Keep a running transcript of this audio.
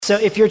So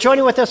if you're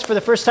joining with us for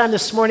the first time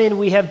this morning,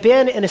 we have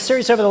been in a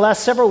series over the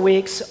last several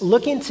weeks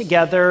looking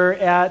together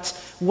at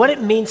what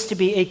it means to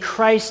be a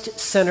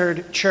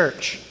Christ-centered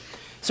church.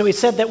 So we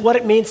said that what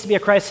it means to be a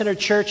Christ-centered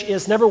church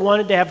is, number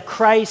one, to have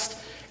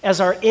Christ as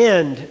our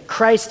end.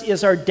 Christ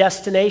is our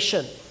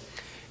destination.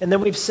 And then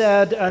we've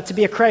said to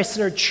be a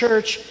Christ-centered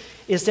church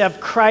is to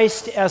have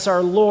Christ as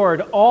our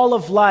Lord. All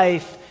of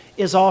life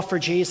is all for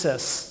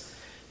Jesus.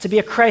 To be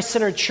a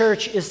Christ-centered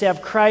church is to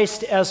have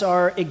Christ as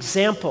our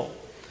example.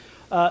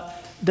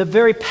 The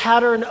very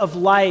pattern of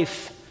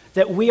life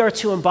that we are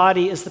to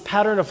embody is the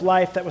pattern of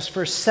life that was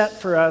first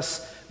set for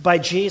us by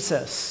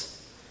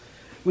Jesus.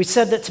 We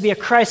said that to be a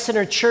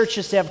Christ-centered church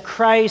is to have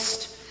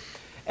Christ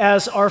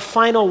as our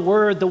final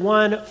word, the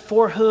one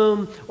for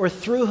whom or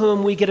through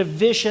whom we get a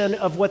vision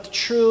of what the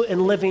true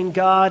and living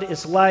God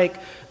is like.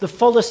 The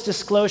fullest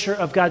disclosure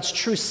of God's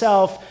true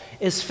self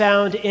is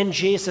found in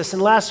Jesus.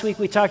 And last week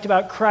we talked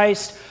about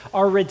Christ,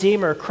 our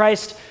Redeemer.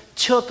 Christ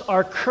took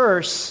our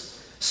curse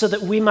so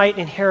that we might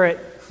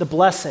inherit the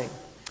blessing.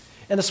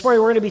 And this morning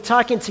we're going to be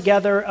talking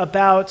together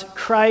about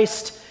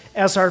Christ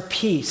as our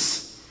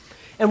peace.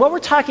 And what we're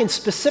talking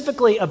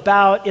specifically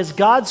about is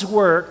God's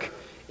work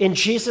in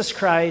Jesus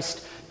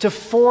Christ to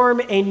form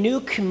a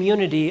new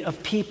community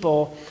of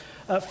people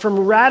from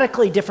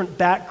radically different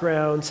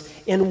backgrounds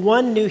in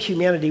one new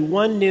humanity,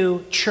 one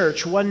new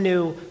church, one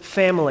new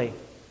family.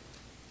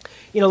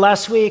 You know,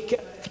 last week,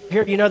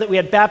 here, you know that we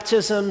had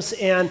baptisms,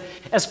 and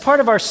as part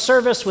of our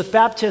service with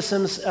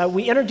baptisms,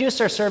 we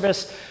introduced our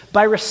service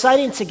by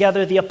reciting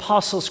together the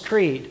Apostles'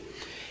 Creed.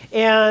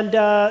 And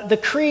the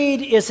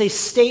creed is a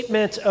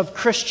statement of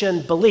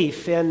Christian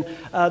belief, and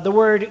the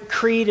word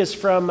creed is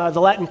from the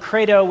Latin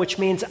credo, which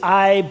means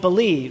I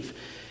believe.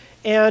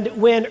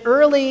 And when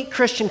early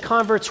Christian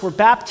converts were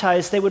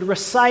baptized, they would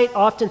recite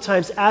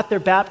oftentimes at their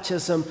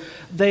baptism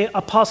the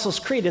Apostles'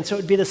 Creed. And so it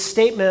would be the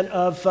statement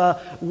of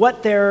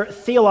what their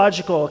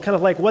theological, kind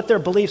of like what their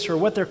beliefs were,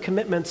 what their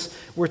commitments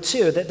were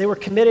to, that they were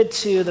committed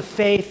to the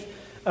faith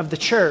of the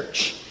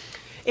church.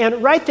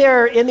 And right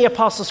there in the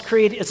Apostles'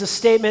 Creed is a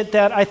statement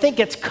that I think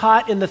gets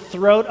caught in the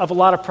throat of a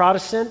lot of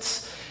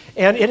Protestants.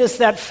 And it is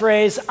that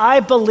phrase, I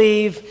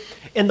believe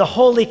in the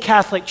Holy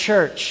Catholic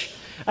Church.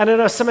 I don't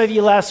know, some of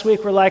you last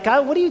week were like,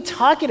 what are you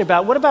talking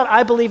about? What about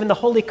I believe in the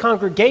Holy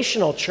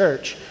Congregational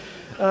Church?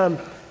 I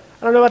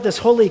don't know about this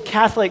Holy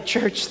Catholic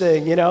Church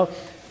thing, you know.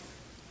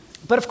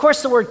 But of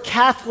course the word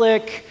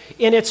Catholic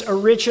in its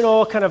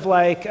original kind of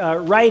like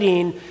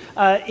writing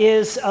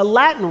is a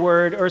Latin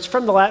word, or it's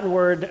from the Latin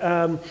word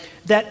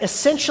that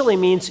essentially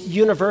means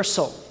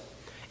universal.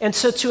 And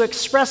so to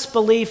express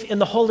belief in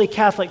the Holy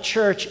Catholic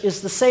Church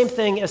is the same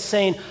thing as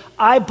saying,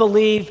 I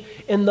believe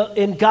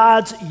in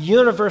God's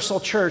universal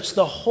church,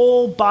 the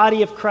whole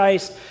body of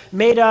Christ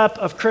made up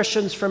of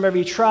Christians from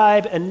every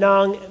tribe and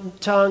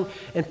tongue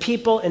and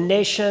people and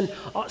nation,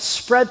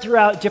 spread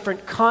throughout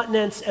different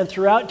continents and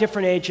throughout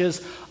different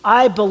ages.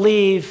 I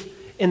believe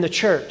in the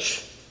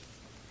church.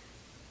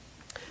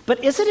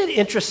 But isn't it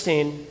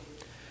interesting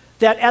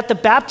that at the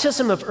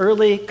baptism of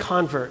early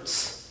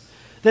converts,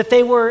 that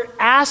they were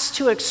asked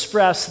to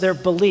express their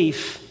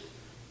belief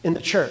in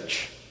the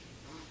church?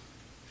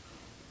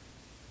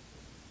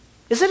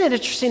 Isn't it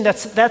interesting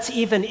that's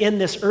even in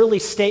this early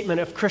statement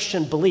of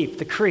Christian belief,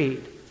 the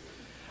creed?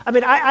 I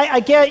mean,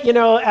 I get,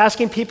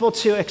 asking people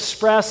to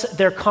express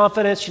their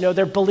confidence,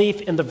 their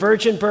belief in the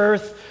virgin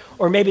birth,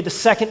 or maybe the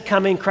second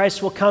coming,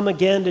 Christ will come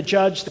again to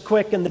judge the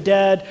quick and the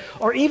dead,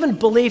 or even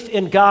belief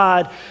in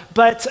God.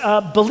 But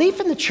belief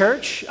in the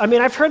church, I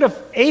mean, I've heard of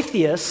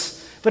atheists,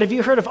 but have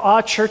you heard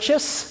of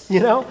churches,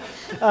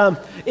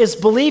 Is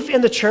belief in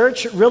the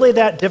church really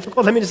that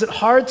difficult? I mean, is it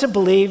hard to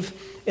believe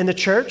in the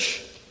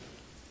church?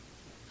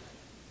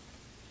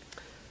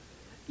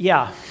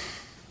 Yeah.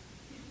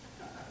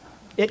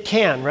 It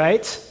can,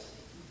 right?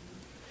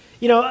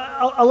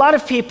 A lot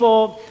of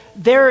people,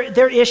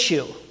 their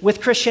issue with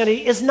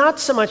Christianity is not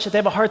so much that they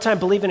have a hard time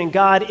believing in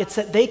God, it's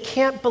that they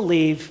can't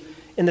believe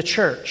in the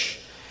church.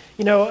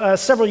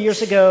 Several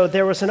years ago,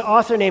 there was an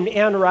author named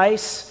Anne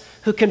Rice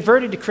who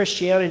converted to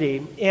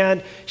Christianity.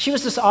 And she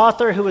was this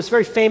author who was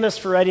very famous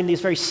for writing these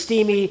very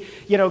steamy,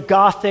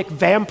 gothic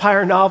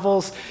vampire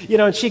novels.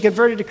 And she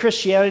converted to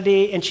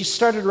Christianity, and she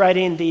started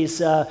writing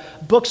these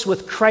books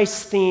with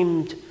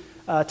Christ-themed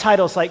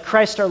titles like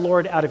Christ Our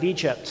Lord Out of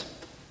Egypt.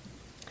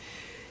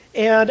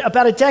 And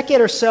about a decade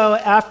or so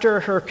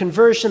after her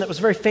conversion that was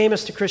very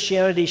famous to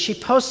Christianity, she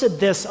posted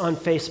this on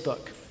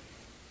Facebook.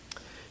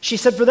 She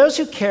said, "For those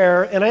who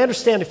care, and I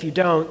understand if you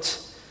don't,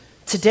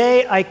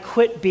 today I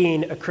quit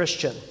being a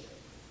Christian.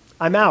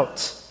 I'm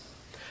out.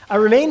 I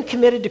remain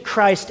committed to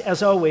Christ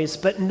as always,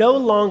 but no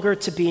longer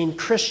to being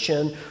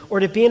Christian or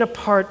to being a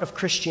part of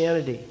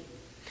Christianity.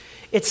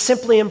 It's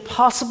simply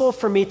impossible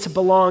for me to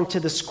belong to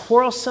this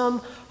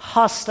quarrelsome,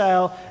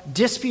 hostile,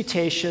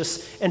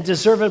 disputatious, and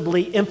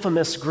deservedly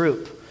infamous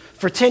group.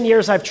 For 10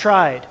 years I've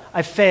tried.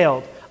 I've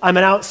failed. I'm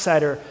an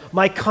outsider.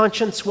 My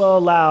conscience will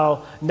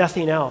allow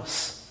nothing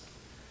else."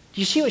 Do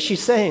you see what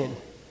she's saying?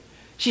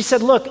 She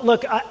said, look,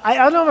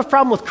 I don't have a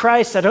problem with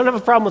Christ. I don't have a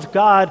problem with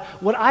God.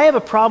 What I have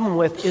a problem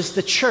with is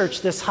the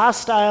church, this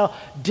hostile,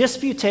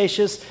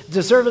 disputatious,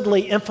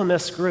 deservedly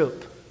infamous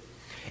group.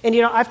 And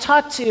I've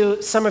talked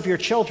to some of your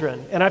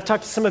children, and I've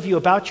talked to some of you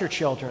about your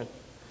children,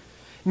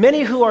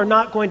 many who are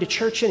not going to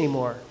church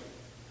anymore.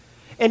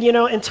 And,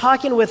 in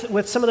talking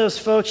with some of those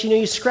folks,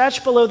 you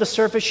scratch below the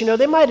surface,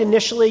 they might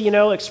initially,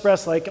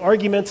 express like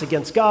arguments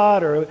against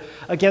God or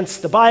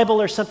against the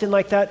Bible or something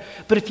like that.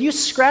 But if you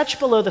scratch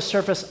below the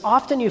surface,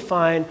 often you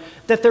find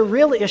that their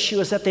real issue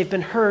is that they've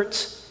been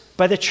hurt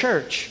by the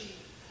church.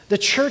 The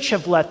church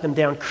have let them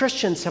down.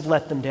 Christians have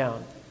let them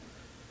down.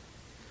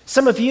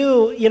 Some of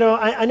you,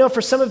 I know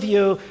for some of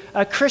you,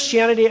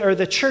 Christianity or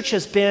the church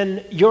has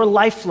been your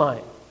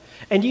lifeline.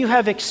 And you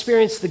have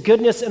experienced the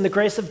goodness and the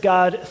grace of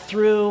God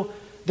through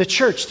the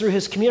church, through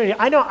his community.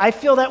 I know I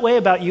feel that way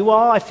about you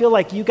all. I feel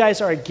like you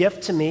guys are a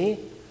gift to me.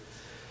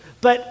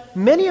 But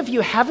many of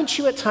you, haven't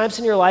you at times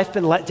in your life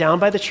been let down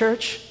by the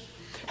church?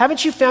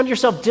 Haven't you found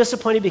yourself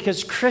disappointed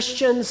because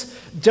Christians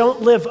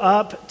don't live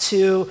up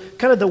to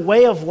kind of the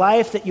way of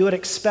life that you would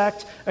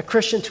expect a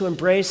Christian to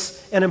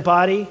embrace and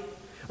embody?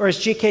 Or as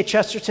G.K.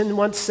 Chesterton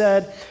once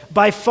said,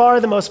 by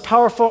far the most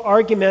powerful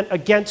argument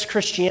against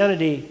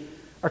Christianity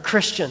are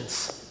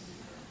Christians.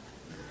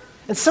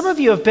 And some of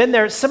you have been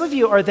there. Some of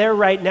you are there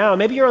right now.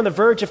 Maybe you're on the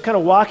verge of kind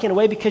of walking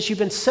away because you've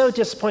been so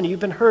disappointed.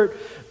 You've been hurt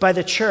by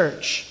the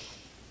church.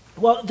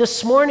 Well,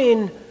 this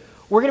morning,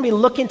 we're going to be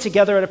looking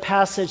together at a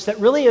passage that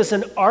really is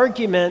an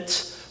argument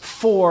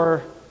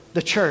for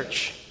the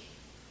church.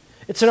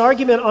 It's an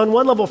argument on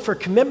one level for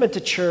commitment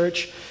to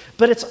church,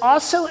 but it's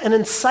also an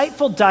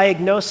insightful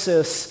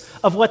diagnosis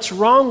of what's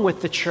wrong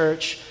with the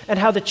church and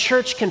how the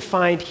church can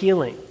find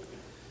healing.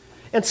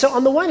 And so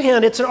on the one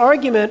hand, it's an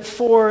argument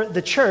for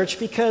the church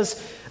because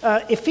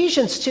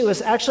Ephesians 2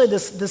 is actually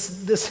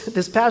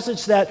this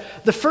passage that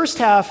the first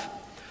half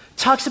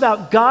talks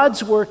about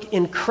God's work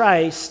in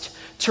Christ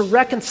to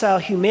reconcile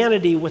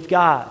humanity with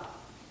God.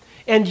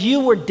 And you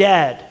were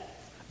dead,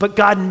 but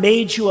God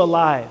made you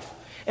alive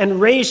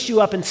and raised you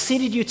up and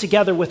seated you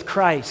together with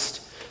Christ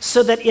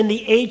so that in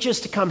the ages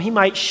to come, he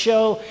might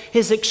show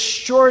his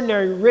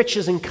extraordinary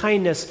riches and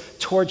kindness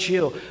towards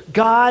you.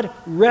 God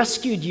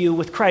rescued you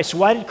with Christ.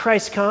 Why did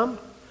Christ come?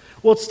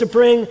 Well, it's to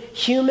bring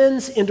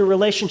humans into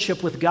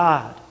relationship with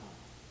God.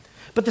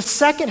 But the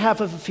second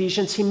half of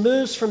Ephesians, he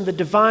moves from the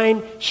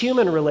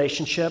divine-human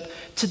relationship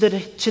to the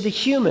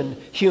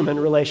human-human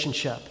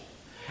relationship.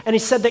 And he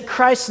said that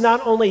Christ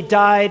not only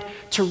died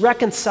to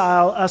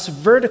reconcile us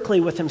vertically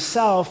with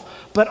himself,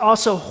 but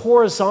also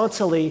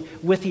horizontally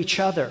with each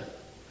other.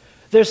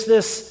 There's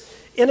this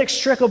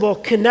inextricable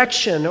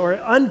connection or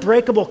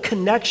unbreakable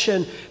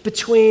connection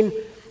between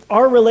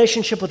our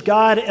relationship with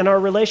God and our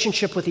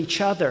relationship with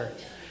each other.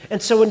 And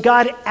so when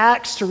God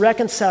acts to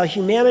reconcile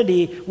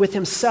humanity with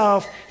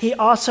himself, he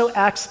also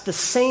acts at the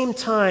same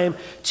time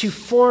to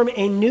form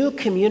a new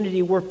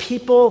community where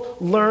people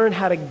learn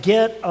how to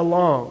get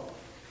along.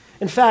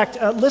 In fact,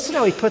 listen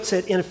how he puts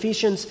it in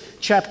Ephesians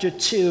chapter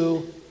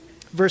 2,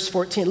 verse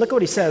 14. Look at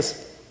what he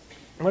says.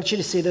 I want you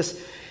to see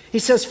this. He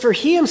says, for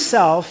he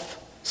himself,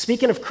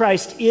 speaking of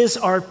Christ, is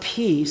our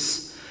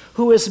peace,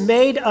 who has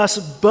made us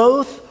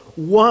both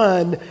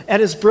one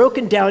and has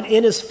broken down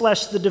in his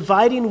flesh the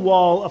dividing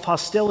wall of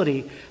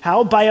hostility.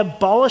 How? By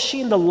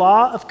abolishing the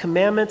law of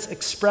commandments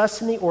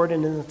expressed in the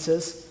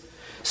ordinances.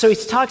 So he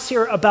talks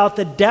here about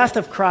the death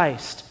of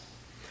Christ.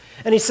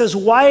 And he says,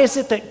 why is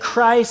it that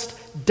Christ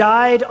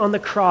died on the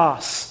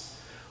cross?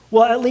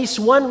 Well, at least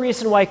one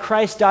reason why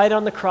Christ died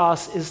on the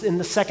cross is in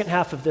the second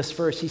half of this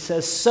verse. He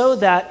says, so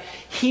that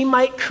he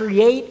might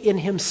create in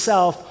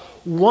himself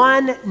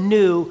one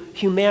new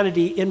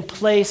humanity in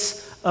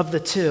place of the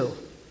two.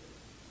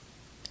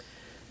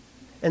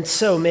 And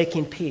so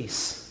making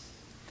peace.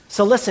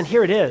 So listen,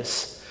 here it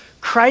is.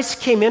 Christ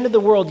came into the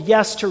world,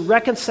 yes, to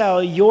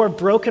reconcile your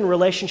broken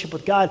relationship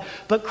with God,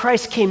 but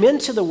Christ came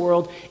into the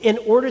world in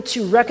order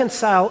to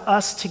reconcile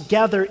us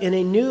together in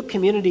a new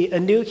community, a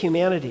new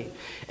humanity.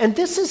 And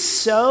this is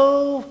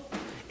so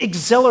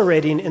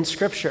exhilarating in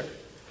Scripture.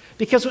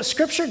 Because what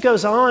Scripture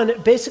goes on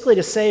basically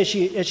to say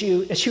as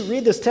you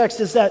read this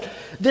text is that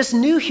this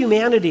new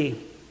humanity,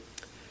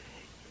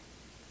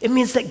 it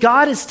means that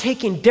God is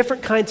taking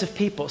different kinds of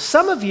people.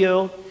 Some of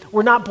you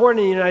were not born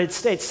in the United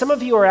States. Some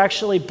of you are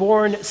actually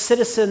born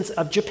citizens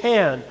of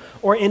Japan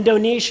or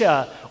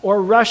Indonesia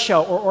or Russia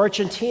or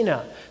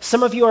Argentina.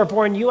 Some of you are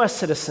born U.S.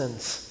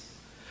 citizens.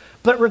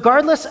 But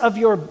regardless of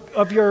your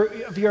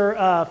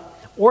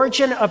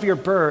origin of your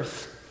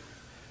birth,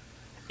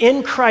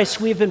 in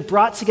Christ we've been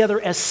brought together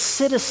as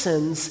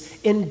citizens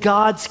in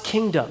God's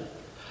kingdom.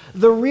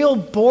 The real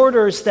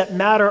borders that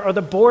matter are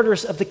the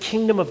borders of the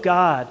kingdom of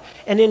God.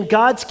 And in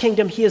God's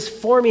kingdom, he is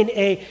forming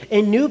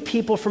a new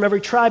people from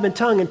every tribe and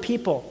tongue and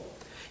people.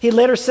 He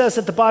later says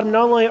at the bottom,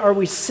 not only are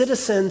we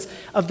citizens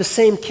of the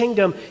same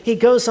kingdom, he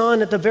goes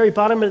on at the very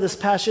bottom of this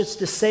passage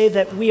to say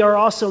that we are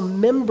also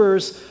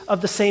members of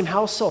the same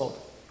household.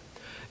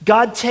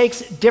 God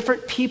takes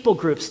different people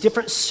groups,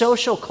 different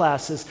social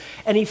classes,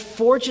 and he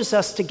forges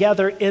us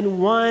together in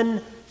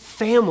one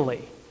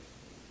family.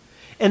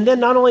 And then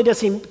not only does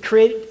he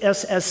create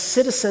us as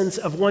citizens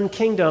of one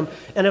kingdom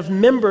and of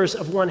members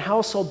of one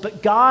household,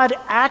 but God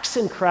acts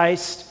in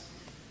Christ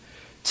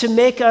to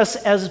make us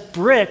as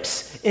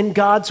bricks in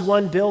God's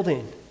one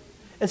building.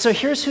 And so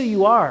here's who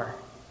you are.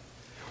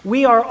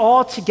 We are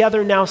all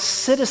together now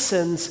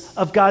citizens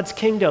of God's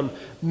kingdom,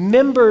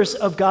 members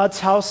of God's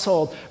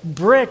household,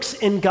 bricks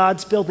in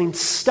God's building,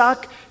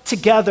 stuck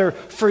together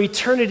for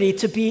eternity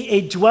to be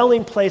a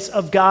dwelling place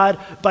of God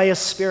by His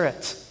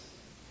Spirit.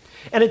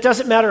 And it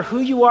doesn't matter who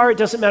you are, it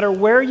doesn't matter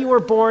where you were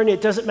born,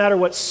 it doesn't matter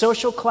what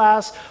social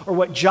class or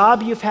what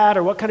job you've had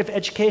or what kind of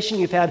education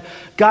you've had.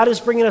 God is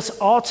bringing us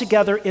all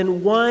together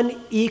in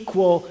one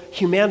equal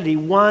humanity,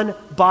 one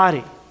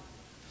body.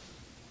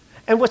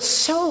 And what's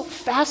so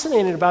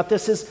fascinating about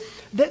this is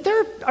that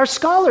our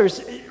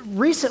scholars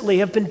recently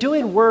have been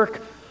doing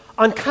work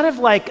on kind of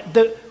like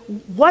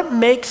what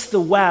makes the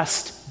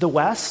West the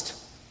West?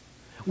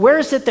 Where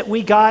is it that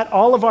we got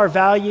all of our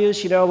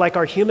values, like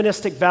our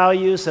humanistic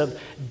values of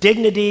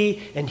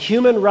dignity and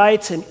human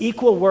rights and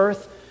equal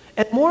worth?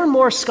 And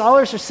more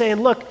scholars are saying,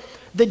 look,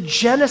 the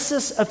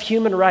genesis of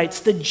human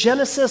rights, the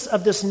genesis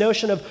of this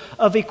notion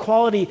of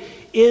equality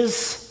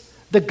is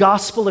the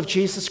gospel of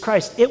Jesus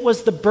Christ. It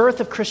was the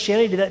birth of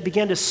Christianity that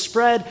began to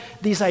spread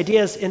these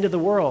ideas into the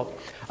world.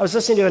 I was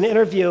listening to an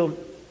interview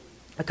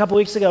a couple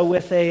weeks ago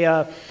with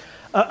a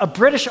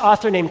British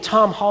author named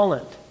Tom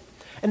Holland.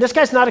 And this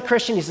guy's not a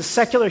Christian, he's a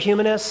secular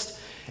humanist.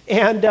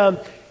 And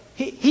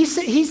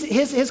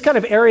his kind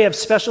of area of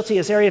specialty,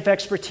 his area of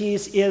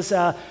expertise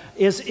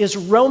is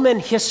Roman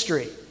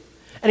history.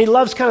 And he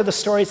loves kind of the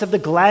stories of the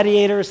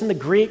gladiators and the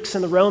Greeks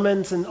and the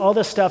Romans and all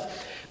this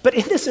stuff. But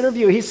in this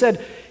interview, he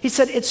said,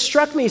 it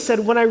struck me, he said,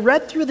 when I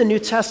read through the New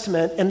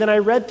Testament and then I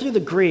read through the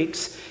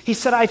Greeks, he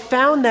said, I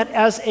found that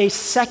as a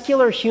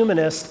secular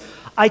humanist,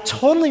 I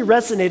totally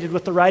resonated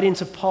with the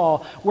writings of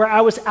Paul, where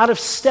I was out of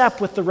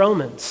step with the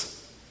Romans.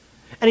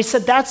 And he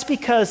said that's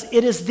because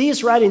it is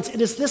these writings,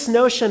 it is this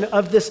notion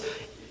of this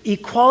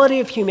equality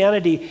of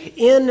humanity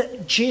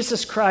in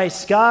Jesus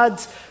Christ,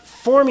 God's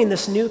forming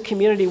this new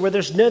community where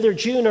there's neither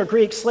Jew nor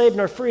Greek, slave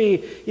nor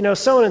free,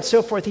 so on and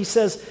so forth. He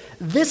says,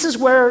 this is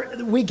where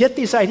we get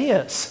these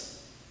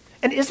ideas.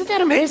 And isn't that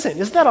amazing?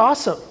 Isn't that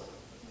awesome?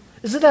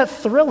 Isn't that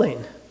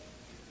thrilling?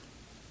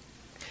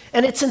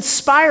 And it's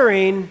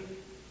inspiring,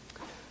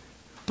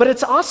 but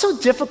it's also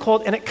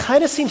difficult, and it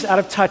kind of seems out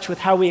of touch with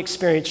how we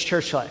experience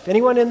church life.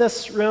 Anyone in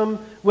this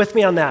room with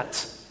me on that?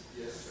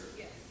 Yes, sir.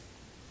 Yes.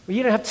 Well,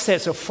 you don't have to say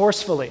it so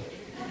forcefully.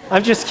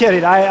 I'm just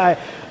kidding. I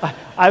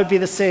would be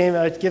the same.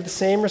 I would give the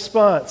same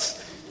response.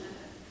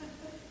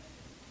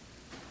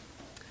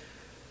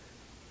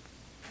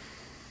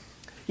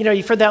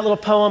 You've heard that little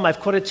poem I've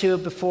quoted to you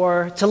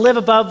before. To live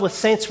above with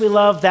saints we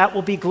love, that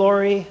will be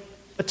glory.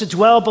 But to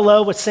dwell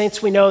below with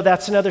saints we know,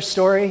 that's another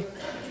story.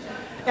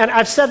 And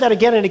I've said that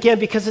again and again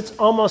because it's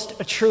almost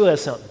a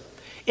truism.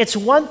 It's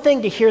one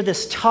thing to hear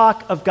this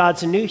talk of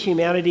God's new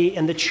humanity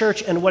and the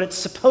church and what it's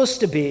supposed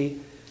to be,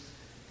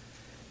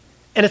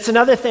 and it's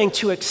another thing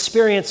to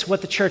experience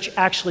what the church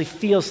actually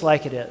feels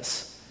like it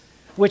is,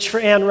 which for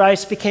Anne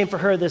Rice became for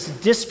her this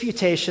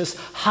disputatious,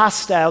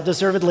 hostile,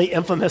 deservedly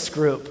infamous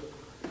group.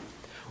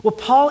 Well,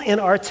 Paul in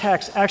our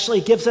text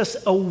actually gives us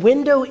a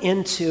window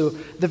into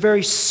the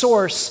very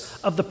source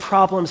of the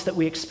problems that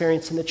we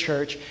experience in the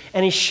church,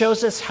 and he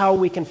shows us how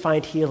we can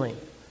find healing.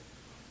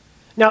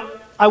 Now,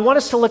 I want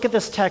us to look at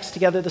this text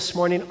together this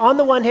morning. On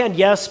the one hand,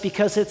 yes,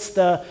 because it's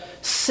the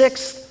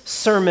 6th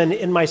sermon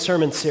in my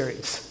sermon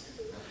series.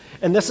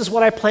 And this is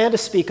what I planned to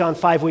speak on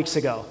 5 weeks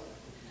ago.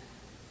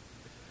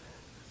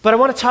 But I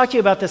want to talk to you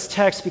about this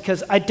text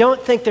because I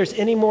don't think there's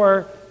any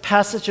more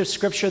passage of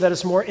Scripture that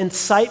is more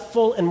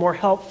insightful and more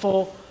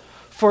helpful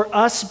for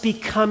us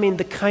becoming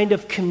the kind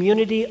of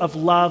community of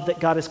love that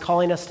God is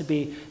calling us to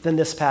be than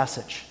this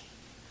passage.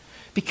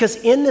 Because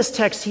in this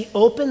text, he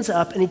opens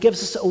up and he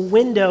gives us a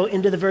window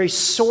into the very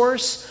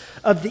source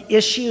of the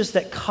issues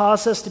that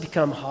cause us to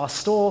become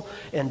hostile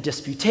and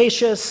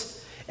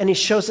disputatious, and he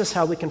shows us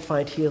how we can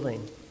find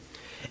healing.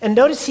 And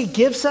notice he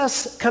gives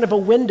us kind of a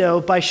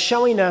window by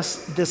showing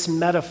us this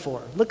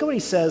metaphor. Look at what he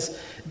says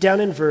down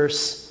in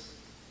verse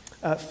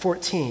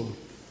 14.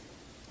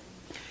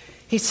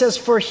 He says,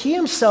 "For he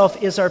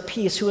himself is our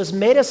peace, who has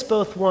made us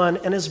both one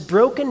and has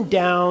broken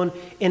down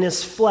in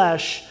his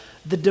flesh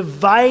the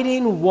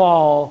dividing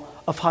wall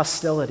of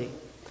hostility."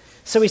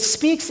 So he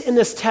speaks in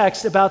this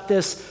text about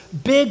this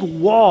big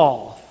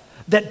wall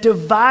that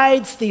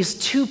divides these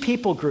two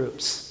people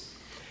groups.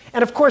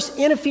 And of course,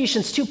 in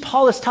Ephesians 2,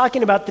 Paul is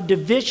talking about the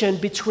division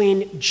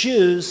between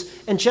Jews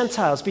and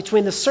Gentiles,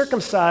 between the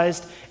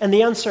circumcised and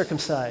the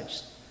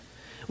uncircumcised,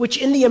 which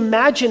in the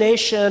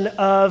imagination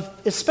of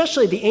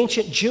especially the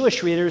ancient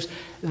Jewish readers,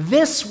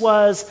 this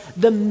was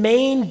the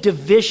main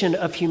division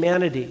of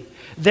humanity.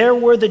 There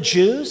were the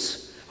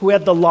Jews who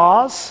had the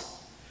laws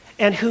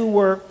and who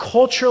were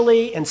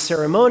culturally and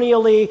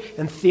ceremonially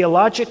and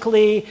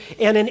theologically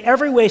and in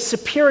every way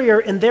superior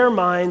in their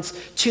minds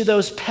to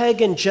those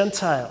pagan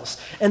Gentiles.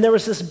 And there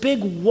was this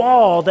big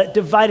wall that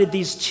divided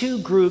these two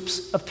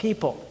groups of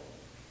people.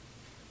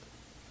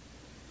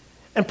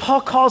 And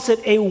Paul calls it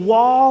a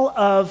wall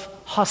of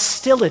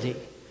hostility.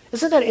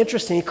 Isn't that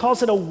interesting? He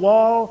calls it a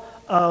wall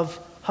of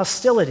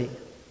hostility.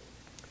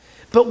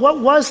 But what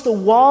was the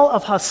wall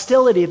of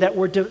hostility that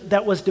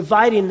was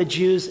dividing the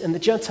Jews and the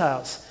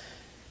Gentiles?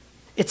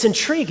 It's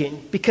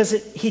intriguing because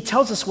he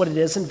tells us what it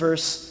is in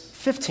verse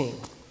 15.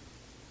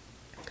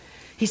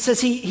 He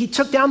says he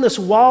took down this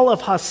wall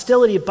of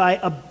hostility by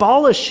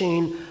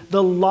abolishing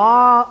the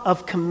law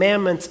of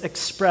commandments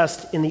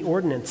expressed in the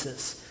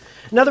ordinances.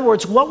 In other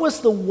words, what was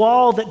the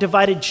wall that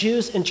divided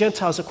Jews and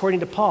Gentiles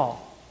according to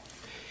Paul?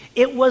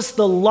 It was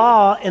the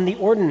law and the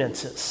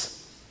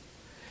ordinances.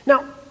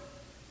 Now,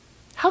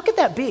 how could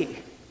that be?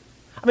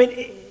 I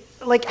mean,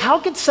 how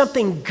could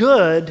something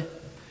good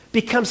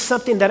become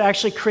something that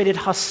actually created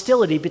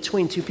hostility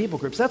between two people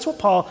groups? That's what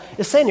Paul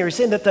is saying here. He's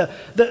saying that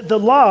the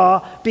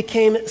law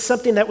became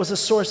something that was a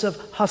source of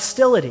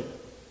hostility.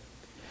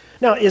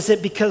 Now, is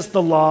it because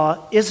the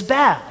law is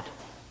bad?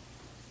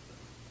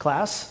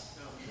 Class?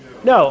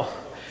 No.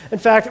 In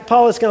fact,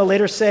 Paul is going to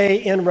later say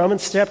in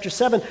Romans chapter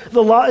 7,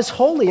 the law is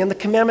holy and the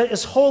commandment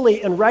is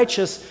holy and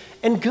righteous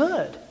and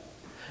good.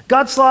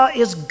 God's law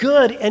is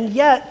good, and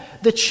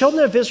yet the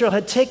children of Israel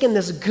had taken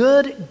this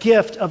good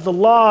gift of the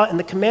law and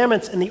the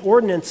commandments and the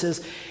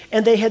ordinances,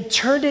 and they had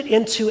turned it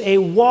into a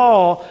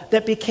wall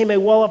that became a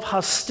wall of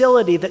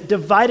hostility that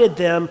divided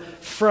them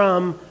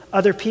from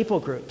other people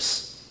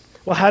groups.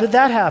 Well, how did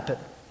that happen?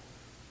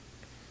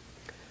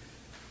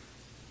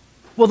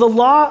 Well, the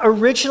law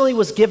originally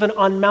was given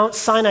on Mount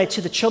Sinai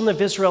to the children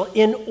of Israel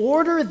in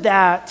order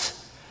that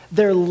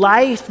their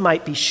life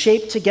might be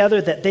shaped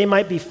together, that they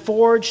might be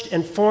forged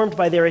and formed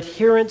by their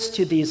adherence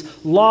to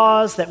these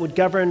laws that would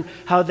govern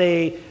how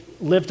they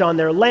lived on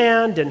their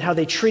land and how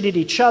they treated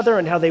each other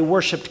and how they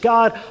worshiped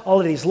God. All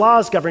of these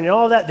laws governing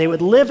all of that, they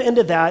would live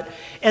into that,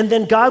 and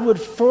then God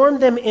would form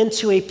them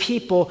into a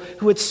people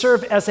who would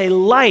serve as a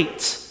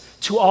light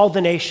to all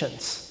the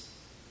nations.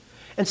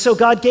 And so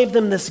God gave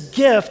them this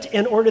gift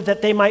in order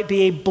that they might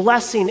be a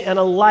blessing and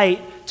a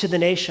light to the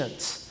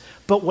nations.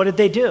 But what did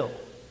they do?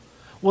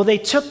 Well, they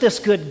took this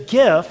good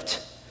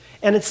gift,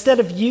 and instead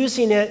of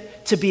using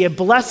it to be a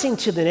blessing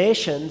to the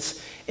nations,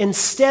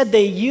 instead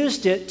they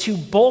used it to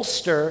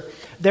bolster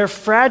their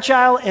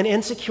fragile and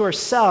insecure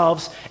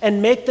selves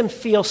and make them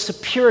feel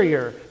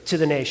superior to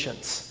the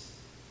nations.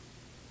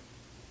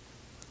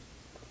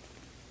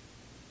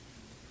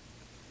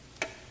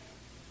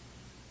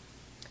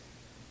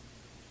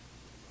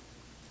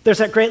 There's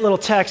that great little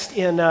text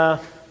in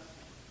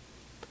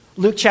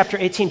Luke chapter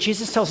 18.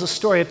 Jesus tells a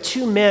story of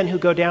two men who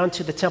go down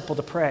to the temple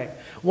to pray.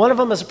 One of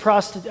them is a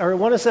prostitute, or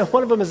one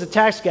of them is a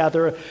tax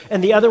gatherer,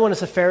 and the other one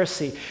is a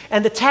Pharisee.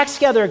 And the tax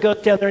gatherer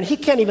goes down there, and he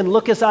can't even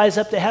look his eyes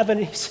up to heaven.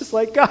 He's just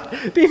like,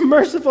 God, be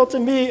merciful to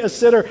me, a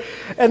sinner.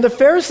 And the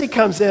Pharisee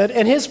comes in,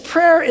 and his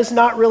prayer is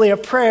not really a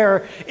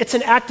prayer. It's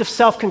an act of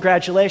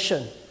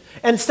self-congratulation.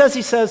 And instead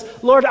he says,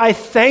 Lord, I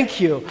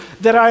thank you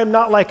that I am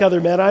not like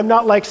other men. I'm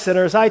not like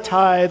sinners. I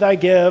tithe, I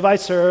give, I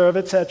serve,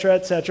 etc.,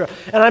 etc.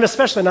 And I'm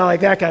especially not like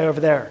that guy over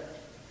there.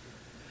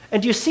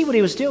 And do you see what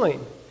he was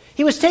doing?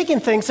 He was taking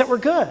things that were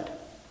good,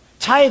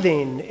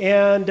 tithing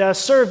and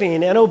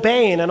serving and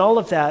obeying and all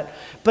of that.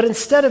 But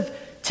instead of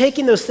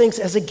taking those things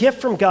as a gift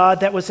from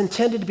God that was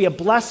intended to be a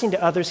blessing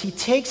to others, he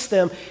takes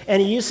them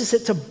and he uses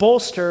it to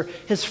bolster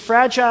his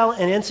fragile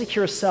and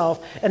insecure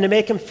self and to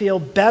make him feel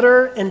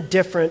better and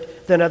different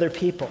than other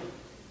people.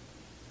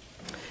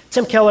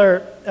 Tim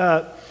Keller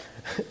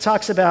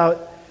talks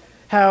about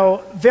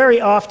how very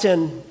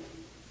often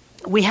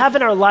we have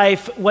in our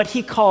life what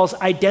he calls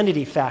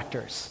identity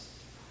factors.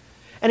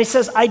 And he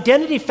says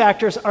identity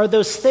factors are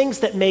those things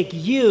that make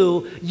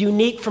you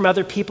unique from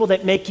other people,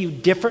 that make you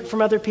different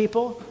from other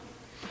people.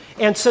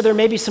 And so there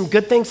may be some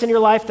good things in your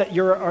life that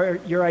are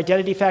your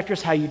identity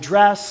factors, how you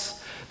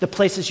dress, the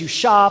places you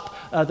shop,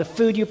 the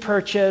food you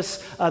purchase,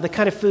 the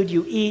kind of food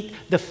you eat,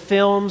 the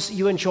films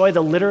you enjoy,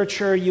 the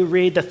literature you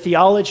read, the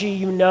theology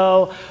you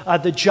know,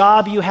 the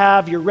job you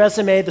have, your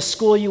resume, the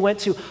school you went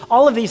to,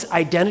 all of these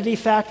identity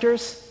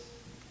factors.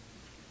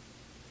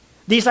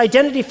 These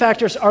identity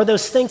factors are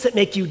those things that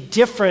make you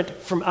different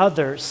from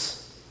others.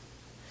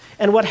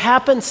 And what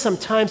happens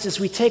sometimes is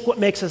we take what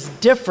makes us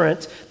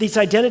different, these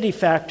identity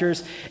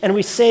factors, and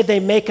we say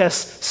they make us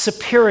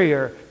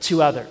superior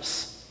to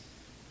others.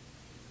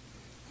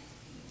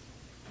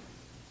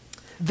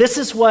 This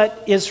is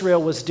what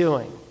Israel was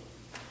doing.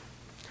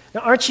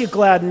 Now, aren't you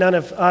glad none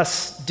of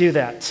us do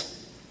that?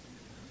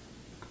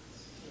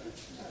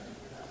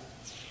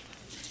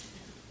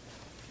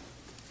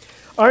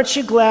 Aren't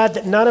you glad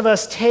that none of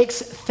us takes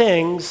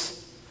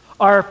things,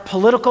 our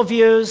political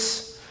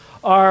views,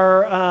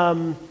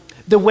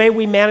 the way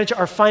we manage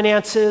our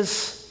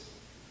finances,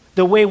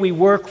 the way we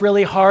work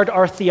really hard,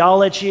 our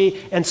theology,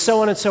 and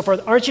so on and so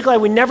forth. Aren't you glad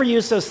we never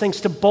use those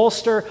things to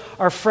bolster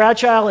our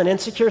fragile and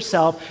insecure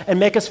self and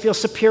make us feel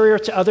superior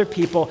to other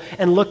people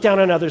and look down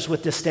on others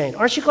with disdain?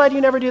 Aren't you glad you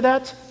never do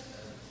that?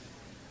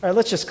 All right,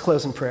 let's just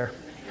close in prayer.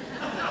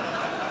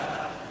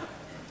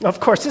 Of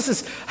course, this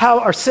is how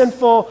our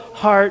sinful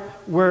heart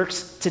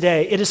works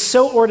today. It is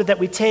so ordered that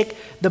we take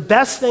the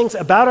best things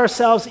about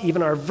ourselves,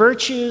 even our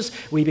virtues,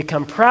 we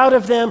become proud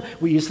of them,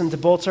 we use them to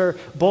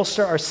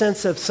bolster our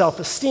sense of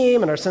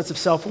self-esteem and our sense of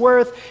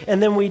self-worth,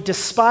 and then we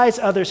despise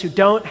others who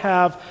don't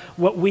have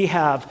what we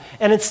have.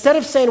 And instead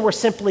of saying we're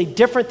simply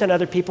different than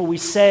other people, we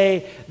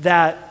say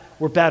that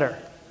we're better.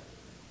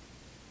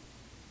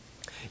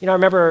 I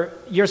remember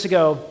years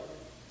ago,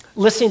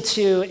 listening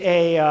to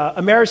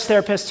a marriage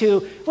therapist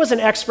who was an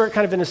expert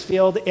kind of in his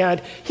field, and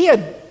he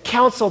had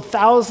counseled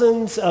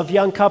thousands of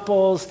young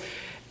couples,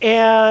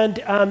 and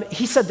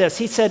he said this.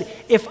 He said,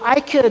 if I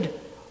could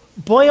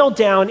boil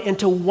down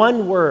into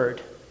one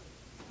word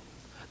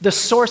the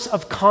source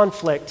of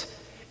conflict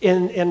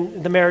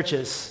in the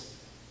marriages,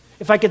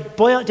 if I could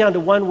boil it down to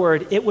one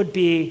word, it would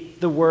be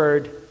the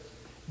word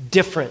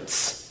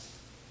difference.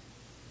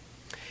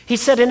 He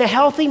said, in a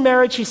healthy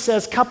marriage, he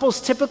says, couples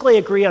typically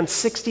agree on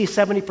 60,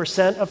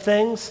 70% of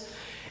things.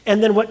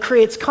 And then what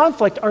creates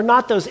conflict are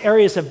not those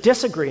areas of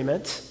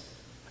disagreement,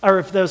 or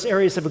if those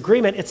areas of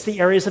agreement, it's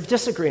the areas of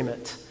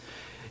disagreement.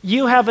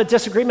 You have a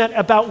disagreement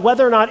about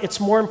whether or not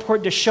it's more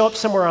important to show up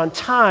somewhere on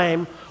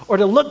time or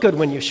to look good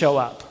when you show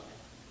up.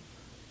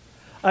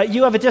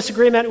 You have a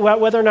disagreement about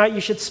whether or not you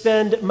should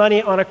spend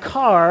money on a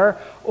car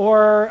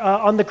or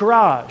on the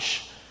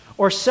garage,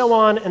 or so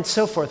on and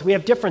so forth. We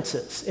have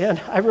differences. And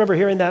I remember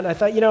hearing that, and I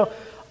thought,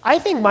 I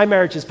think my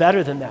marriage is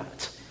better than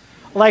that.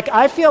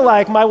 I feel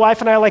like my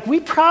wife and I, we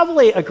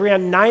probably agree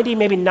on 90,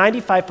 maybe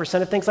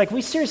 95% of things.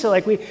 We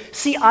seriously, we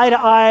see eye to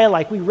eye,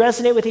 we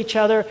resonate with each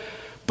other.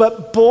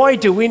 But boy,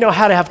 do we know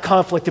how to have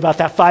conflict about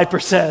that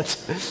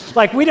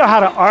 5%. We know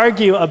how to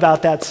argue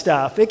about that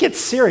stuff. It gets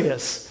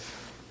serious.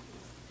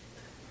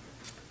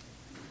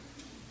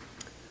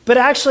 But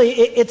actually,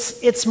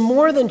 it's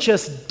more than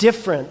just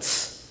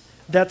difference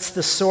that's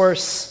the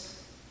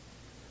source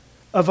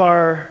of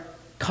our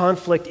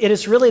conflict. It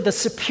is really the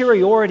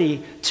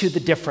superiority to the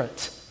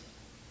different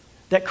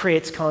that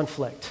creates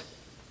conflict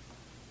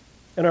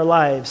in our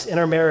lives, in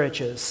our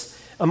marriages,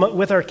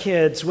 with our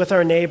kids, with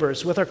our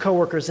neighbors, with our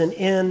coworkers, and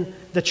in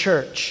the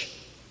church.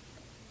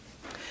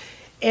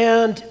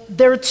 And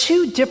there are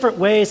two different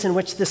ways in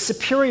which the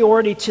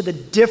superiority to the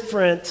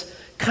different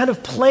kind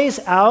of plays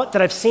out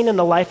that I've seen in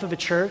the life of a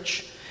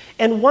church.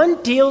 And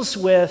one deals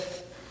with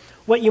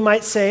what you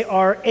might say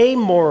are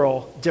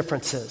amoral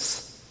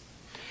differences.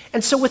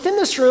 And so within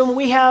this room,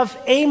 we have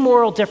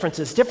amoral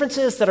differences,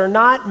 differences that are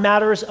not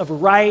matters of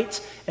right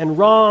and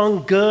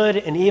wrong, good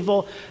and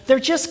evil. They're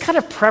just kind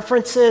of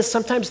preferences.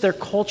 Sometimes they're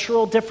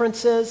cultural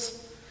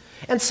differences.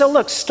 And so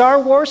look, Star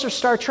Wars or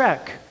Star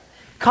Trek,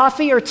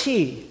 coffee or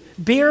tea,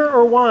 beer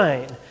or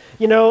wine,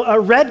 a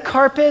red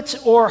carpet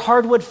or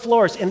hardwood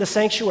floors in the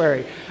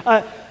sanctuary,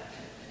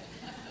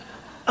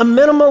 a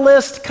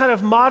minimalist, kind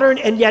of modern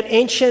and yet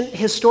ancient,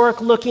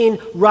 historic-looking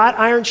wrought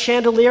iron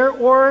chandelier,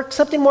 or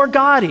something more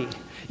gaudy.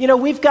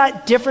 We've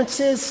got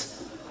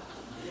differences.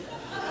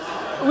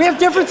 We have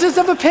differences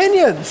of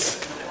opinions.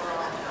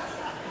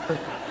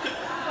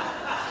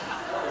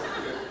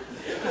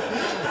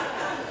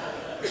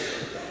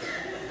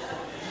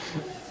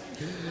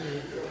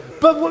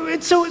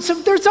 But so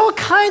there's all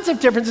kinds of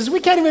differences. We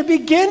can't even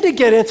begin to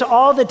get into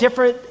all the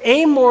different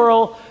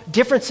amoral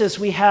differences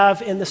we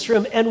have in this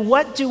room. And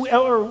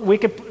we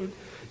could,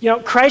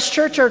 Christ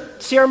Church or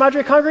Sierra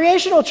Madre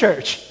Congregational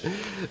Church.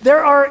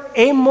 There are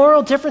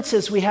amoral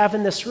differences we have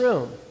in this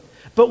room.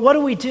 But what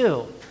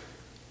do?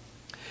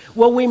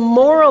 Well, we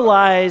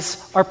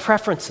moralize our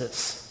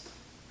preferences.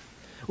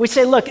 We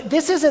say, look,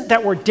 this isn't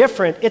that we're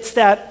different, it's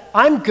that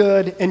I'm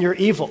good and you're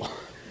evil.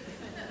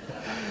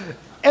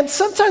 And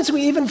sometimes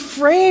we even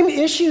frame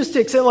issues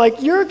to say,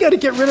 you're going to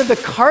get rid of the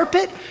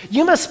carpet?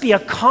 You must be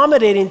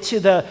accommodating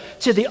to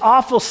the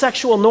awful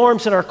sexual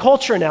norms in our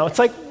culture now. It's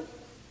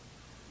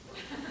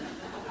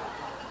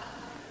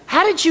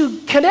how did you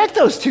connect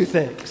those two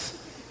things?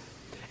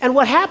 And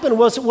what happened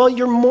was,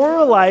 you're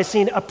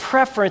moralizing a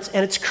preference,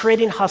 and it's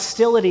creating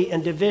hostility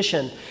and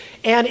division.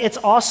 And it's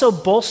also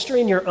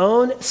bolstering your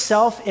own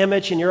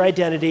self-image and your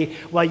identity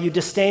while you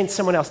disdain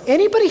someone else.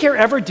 Anybody here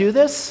ever do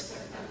this?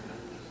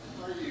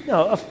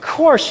 No, of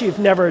course you've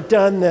never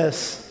done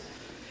this.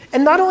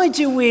 And not only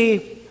do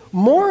we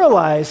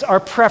moralize our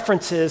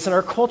preferences and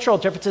our cultural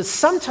differences,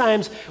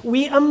 sometimes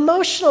we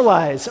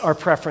emotionalize our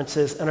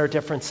preferences and our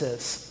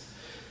differences.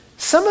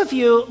 Some of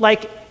you,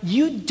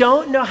 you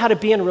don't know how to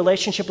be in a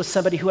relationship with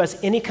somebody who has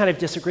any kind of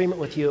disagreement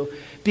with you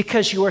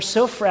because you are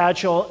so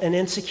fragile and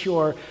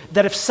insecure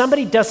that if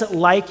somebody doesn't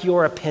like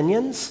your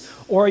opinions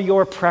or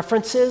your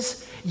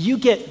preferences, you're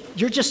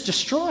just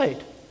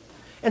destroyed.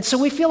 And so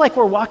we feel like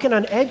we're walking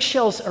on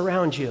eggshells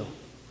around you.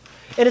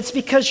 And it's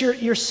because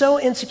you're so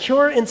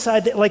insecure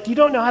inside that you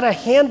don't know how to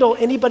handle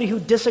anybody who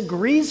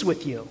disagrees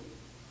with you.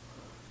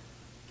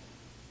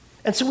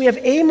 And so we have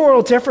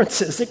amoral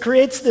differences. It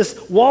creates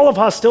this wall of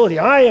hostility.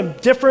 I am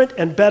different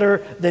and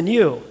better than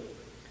you.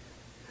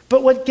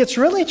 But what gets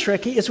really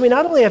tricky is we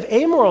not only have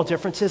amoral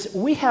differences,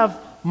 we have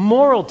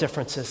moral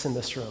differences in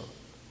this room.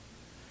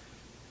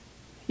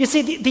 You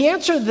see, the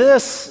answer to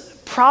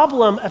this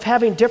problem of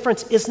having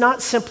difference is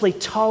not simply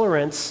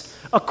tolerance,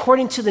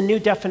 according to the new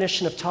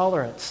definition of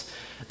tolerance.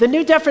 The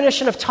new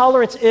definition of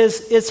tolerance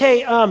is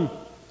hey,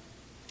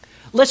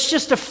 let's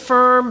just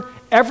affirm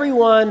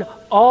everyone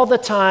all the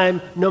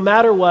time, no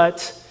matter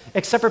what,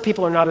 except for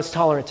people who are not as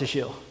tolerant as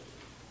you.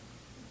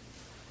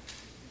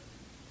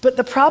 But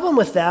the problem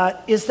with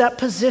that is that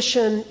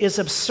position is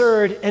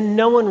absurd, and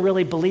no one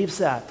really believes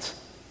that.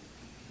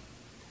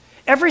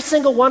 Every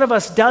single one of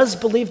us does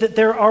believe that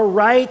there are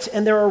right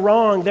and there are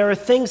wrong. There are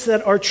things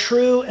that are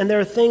true and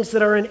there are things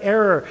that are in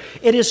error.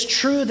 It is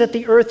true that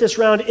the earth is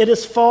round. It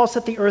is false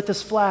that the earth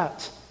is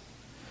flat.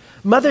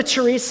 Mother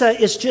Teresa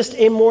is just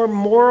a more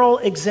moral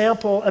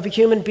example of a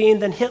human being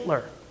than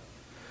Hitler.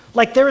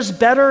 Like, there is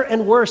better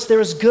and worse. There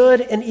is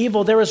good and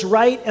evil. There is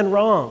right and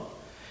wrong.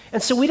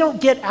 And so we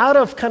don't get out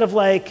of kind of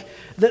like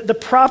the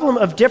problem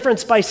of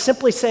difference by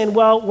simply saying,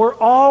 well, we're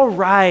all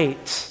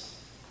right.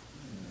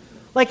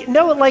 Like,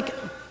 no, like,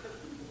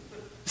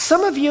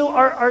 some of you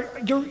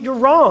you're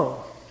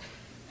wrong.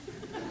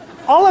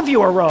 All of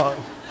you are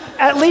wrong,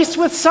 at least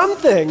with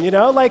something, you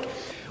know? Like,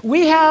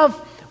 we have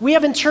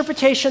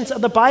interpretations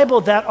of the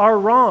Bible that are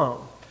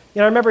wrong. You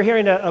know, I remember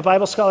hearing a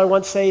Bible scholar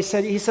once say,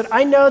 he said,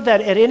 I know that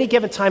at any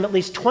given time, at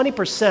least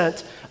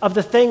 20% of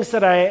the things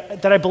that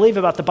I believe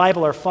about the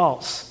Bible are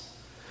false.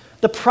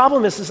 The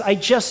problem is I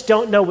just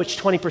don't know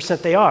which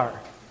 20% they are.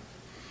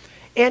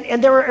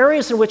 And there are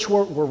areas in which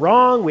we're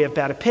wrong, we have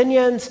bad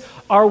opinions,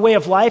 our way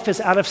of life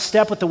is out of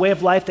step with the way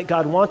of life that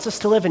God wants us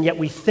to live, and yet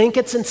we think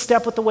it's in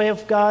step with the way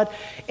of God.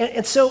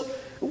 And so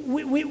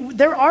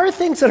there are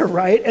things that are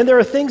right, and there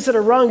are things that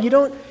are wrong. You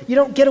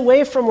don't get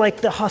away from like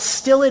the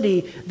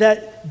hostility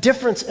that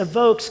difference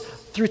evokes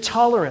through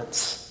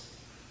tolerance.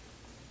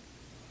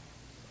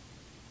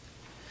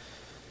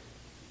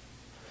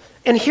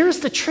 And here's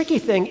the tricky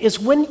thing, is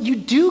when you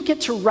do get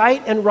to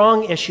right and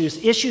wrong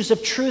issues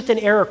of truth and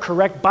error,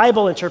 correct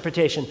Bible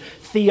interpretation,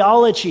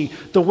 theology,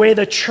 the way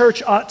the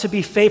church ought to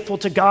be faithful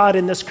to God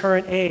in this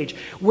current age,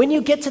 when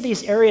you get to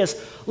these areas,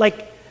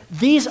 like,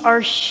 these are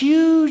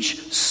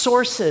huge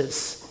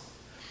sources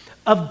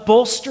of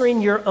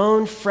bolstering your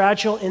own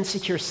fragile,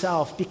 insecure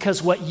self,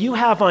 because what you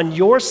have on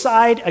your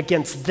side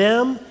against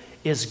them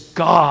is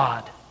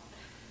God.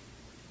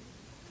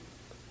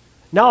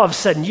 Now all of a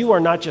sudden you are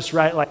not just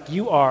right, like,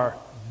 you are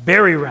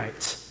very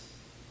right.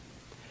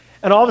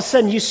 And all of a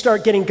sudden you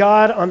start getting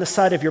God on the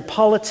side of your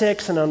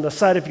politics and on the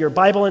side of your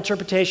Bible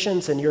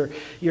interpretations and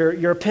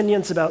your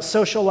opinions about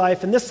social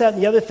life and this, that,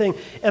 and the other thing.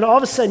 And all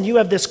of a sudden you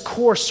have this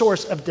core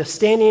source of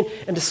disdaining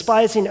and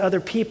despising other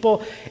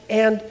people.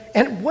 And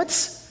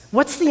what's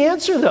the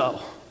answer, though?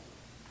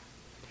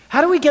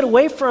 How do we get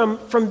away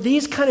from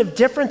these kind of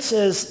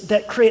differences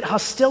that create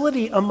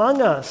hostility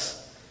among us?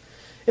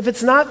 If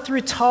it's not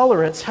through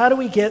tolerance, how do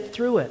we get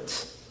through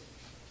it?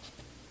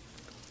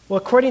 Well,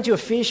 according to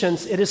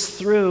Ephesians, it is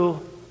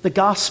through the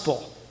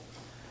gospel.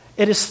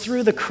 It is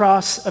through the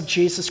cross of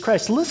Jesus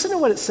Christ. Listen to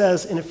what it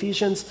says in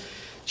Ephesians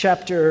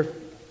chapter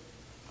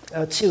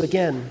 2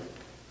 again.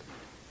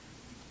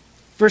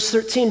 Verse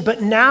 13,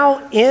 but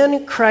now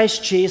in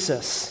Christ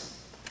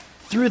Jesus,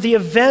 through the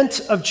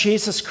event of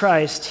Jesus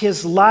Christ,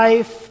 his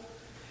life,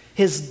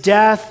 his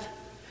death,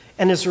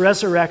 and his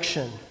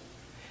resurrection,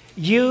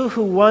 you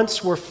who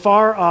once were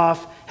far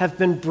off have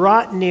been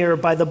brought near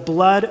by the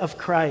blood of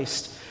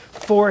Christ.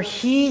 For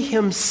he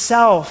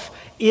himself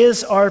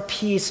is our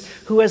peace,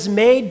 who has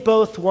made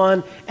both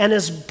one and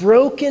has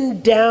broken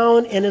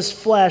down in his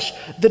flesh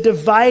the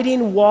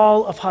dividing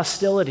wall of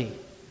hostility.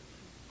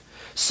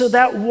 So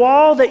that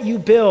wall that you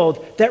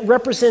build that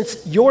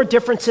represents your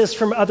differences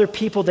from other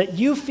people that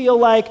you feel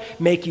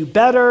like make you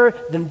better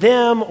than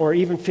them or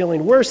even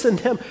feeling worse than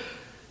them,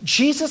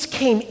 Jesus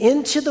came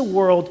into the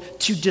world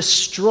to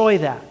destroy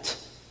that.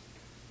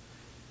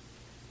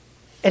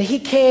 And he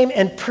came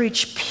and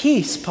preached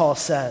peace, Paul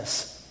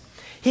says.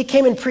 He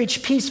came and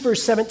preached peace,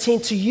 verse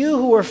 17, to you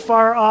who are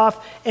far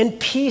off, and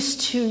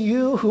peace to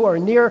you who are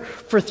near.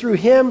 For through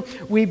him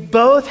we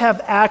both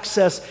have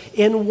access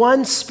in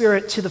one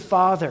spirit to the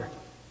Father.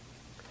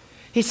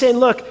 He's saying,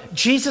 look,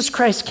 Jesus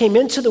Christ came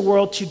into the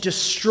world to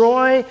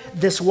destroy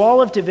this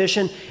wall of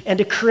division and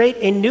to create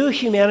a new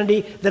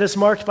humanity that is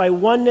marked by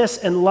oneness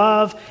and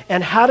love.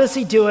 And how does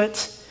he do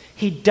it?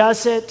 He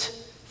does it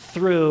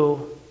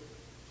through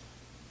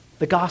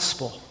the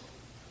gospel.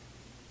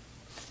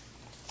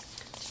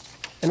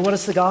 And what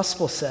does the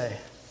gospel say?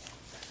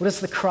 What does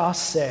the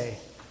cross say?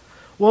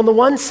 Well, on the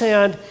one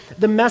hand,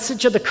 the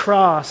message of the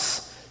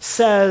cross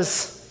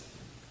says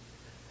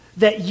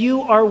that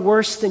you are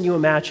worse than you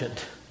imagined.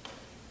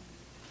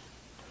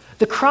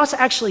 The cross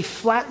actually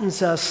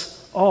flattens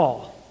us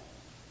all.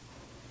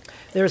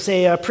 There's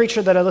a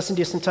preacher that I listen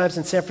to sometimes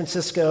in San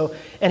Francisco,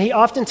 and he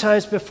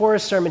oftentimes, before a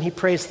sermon, he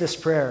prays this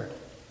prayer.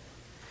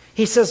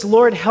 He says,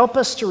 Lord, help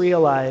us to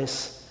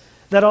realize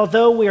that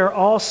although we are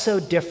all so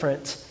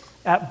different,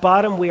 at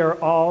bottom we are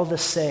all the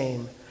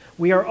same.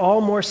 We are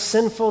all more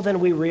sinful than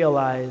we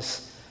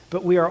realize,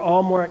 but we are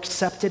all more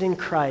accepted in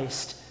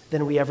Christ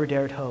than we ever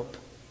dared hope.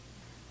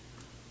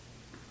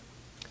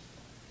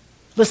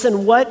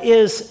 Listen, what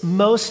is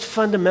most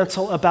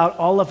fundamental about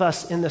all of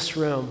us in this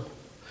room?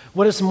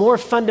 What is more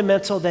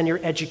fundamental than your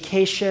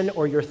education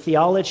or your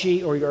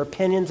theology or your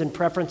opinions and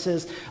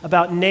preferences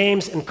about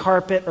names and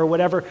carpet or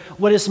whatever?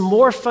 What is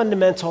more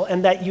fundamental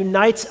and that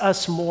unites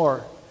us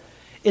more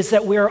is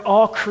that we are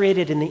all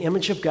created in the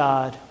image of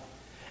God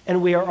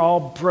and we are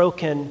all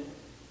broken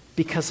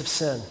because of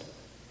sin.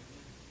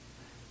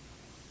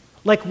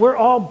 Like we're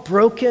all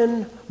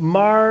broken,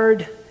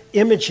 marred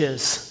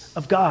images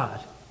of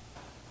God.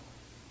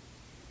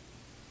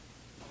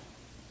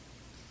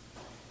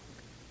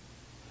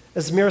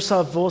 As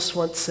Miroslav Volf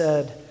once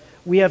said,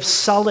 we have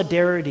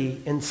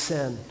solidarity in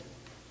sin.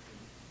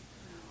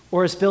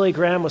 Or as Billy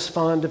Graham was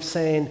fond of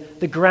saying,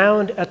 the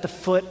ground at the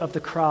foot of the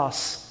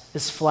cross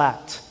is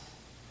flat.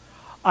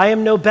 I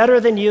am no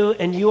better than you,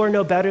 and you are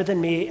no better than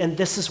me, and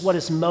this is what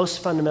is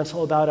most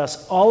fundamental about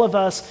us. All of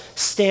us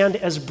stand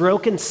as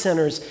broken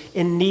sinners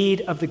in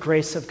need of the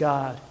grace of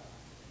God.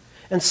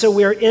 And so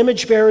we are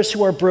image bearers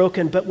who are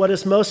broken, but what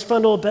is most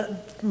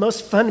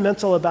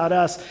fundamental about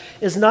us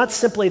is not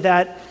simply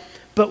that,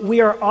 but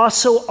we are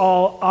also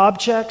all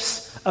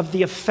objects of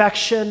the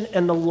affection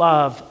and the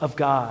love of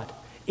God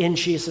in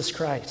Jesus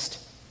Christ.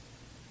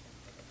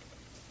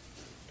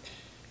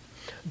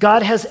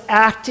 God has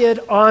acted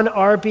on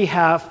our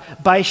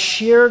behalf by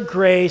sheer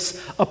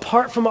grace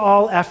apart from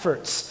all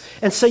efforts.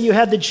 And so you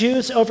had the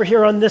Jews over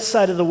here on this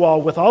side of the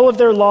wall with all of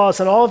their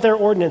laws and all of their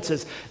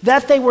ordinances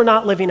that they were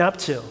not living up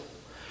to.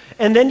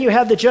 And then you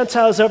had the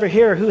Gentiles over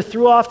here who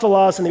threw off the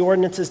laws and the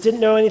ordinances,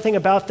 didn't know anything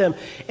about them.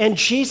 And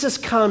Jesus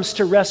comes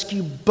to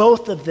rescue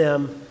both of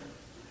them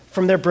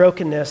from their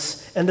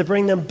brokenness and to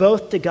bring them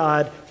both to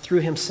God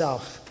through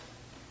himself.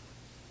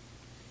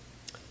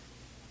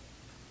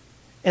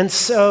 And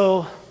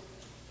so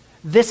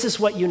this is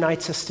what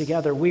unites us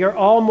together. We are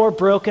all more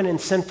broken and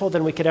sinful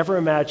than we could ever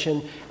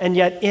imagine, and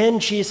yet in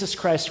Jesus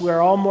Christ we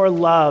are all more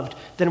loved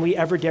than we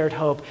ever dared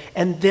hope.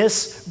 And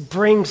this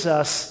brings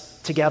us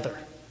together.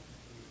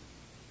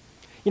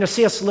 You know,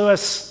 C.S.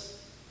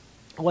 Lewis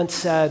once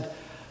said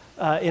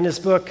in his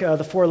book,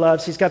 The Four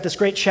Loves, he's got this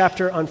great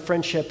chapter on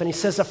friendship, and he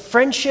says, a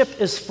friendship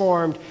is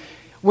formed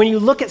when you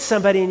look at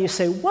somebody and you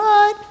say,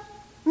 what?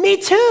 Me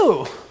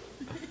too.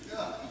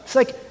 It's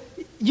like,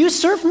 you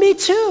serve me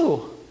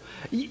too.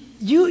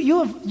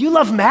 You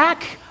love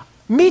Mac?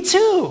 Me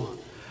too.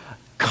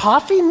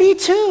 Coffee? Me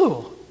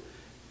too.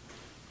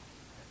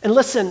 And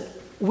listen,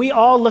 we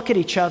all look at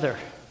each other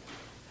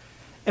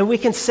and we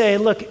can say,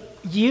 look,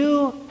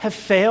 you have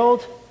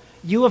failed.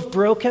 You have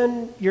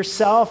broken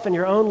yourself and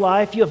your own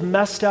life. You have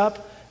messed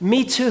up.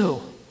 Me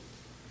too.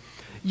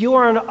 You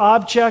are an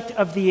object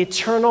of the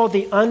eternal,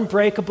 the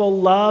unbreakable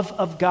love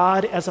of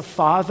God as a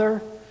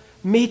father.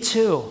 Me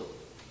too.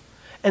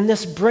 And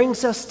this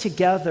brings us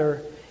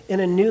together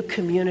in a new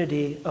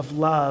community of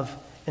love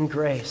and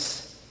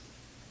grace.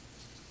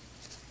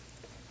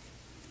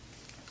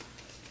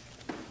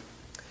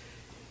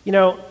 You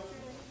know,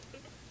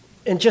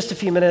 in just a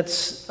few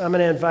minutes, I'm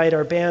going to invite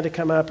our band to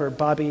come up, or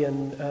Bobby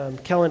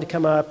and Kellen to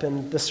come up,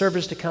 and the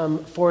servers to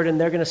come forward, and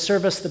they're going to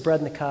serve us the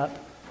bread and the cup.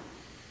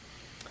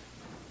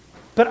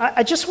 But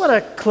I just want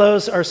to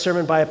close our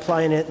sermon by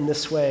applying it in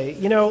this way.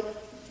 You know,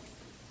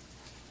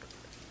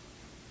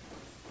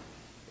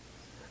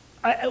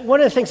 one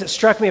of the things that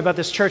struck me about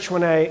this church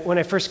when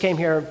I first came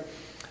here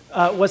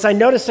was I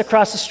noticed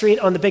across the street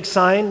on the big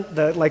sign,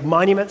 the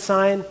monument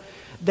sign,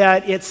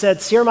 that it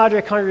said Sierra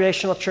Madre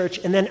Congregational Church,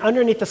 and then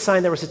underneath the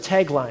sign there was a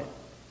tagline.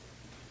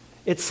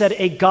 It said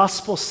a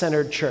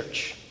gospel-centered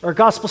church, or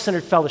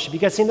gospel-centered fellowship. You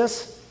guys seen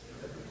this?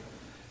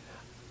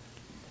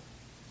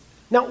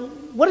 Now,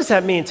 what does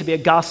that mean to be a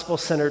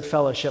gospel-centered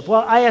fellowship?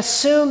 Well, I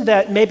assume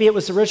that maybe it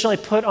was originally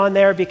put on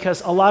there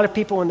because a lot of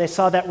people, when they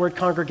saw that word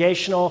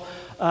congregational,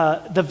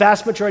 the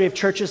vast majority of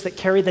churches that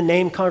carry the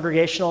name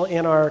congregational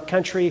in our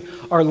country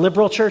are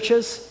liberal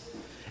churches.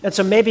 And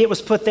so maybe it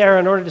was put there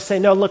in order to say,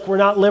 no, look, we're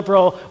not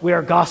liberal, we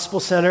are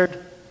gospel-centered,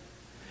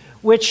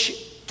 which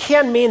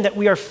can mean that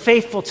we are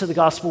faithful to the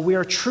gospel, we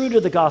are true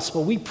to the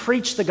gospel, we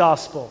preach the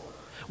gospel,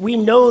 we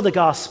know the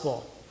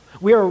gospel,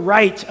 we are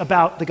right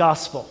about the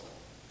gospel.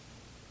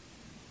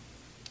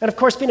 And of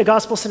course, being a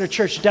gospel-centered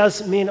church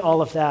does mean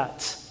all of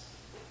that.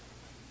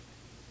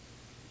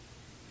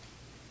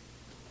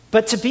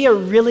 But to be a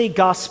really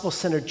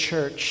gospel-centered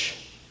church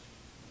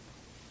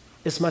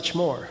is much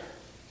more.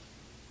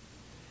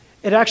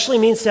 It actually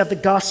means to have the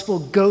gospel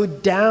go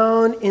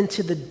down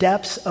into the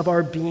depths of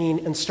our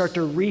being and start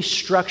to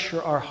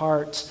restructure our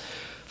hearts.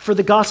 For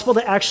the gospel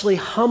to actually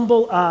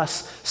humble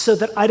us so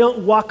that I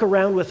don't walk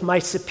around with my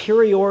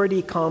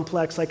superiority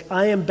complex, like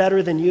I am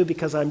better than you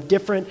because I'm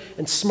different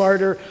and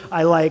smarter.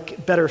 I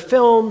like better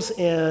films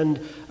and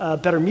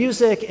better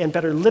music and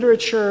better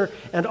literature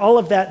and all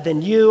of that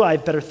than you. I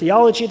have better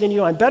theology than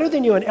you. I'm better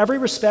than you in every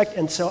respect,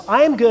 and so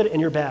I am good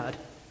and you're bad.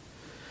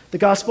 The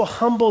gospel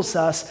humbles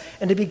us,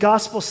 and to be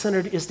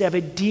gospel-centered is to have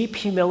a deep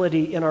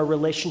humility in our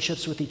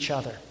relationships with each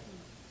other.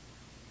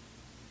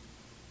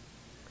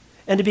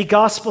 And to be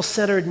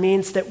gospel-centered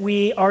means that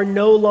we are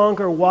no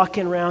longer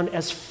walking around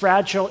as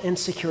fragile,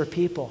 insecure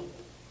people.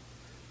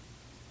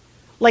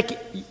 Like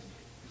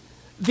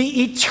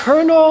the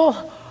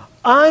eternal,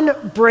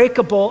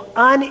 unbreakable,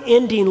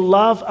 unending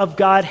love of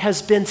God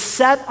has been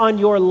set on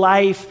your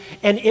life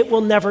and it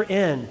will never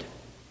end.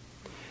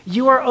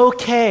 You are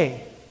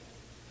okay.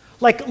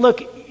 Like,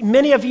 look,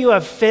 many of you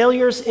have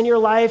failures in your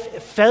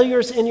life,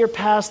 failures in your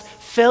past,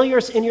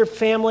 failures in your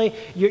family.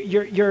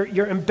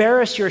 You're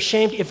embarrassed, you're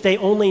ashamed. If they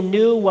only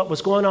knew what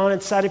was going on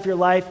inside of your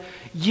life,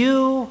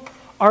 you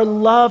are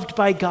loved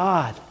by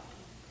God.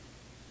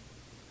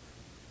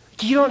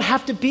 You don't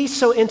have to be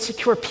so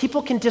insecure.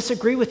 People can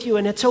disagree with you,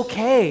 and it's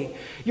okay.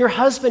 Your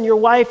husband, your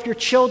wife, your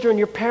children,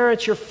 your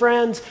parents, your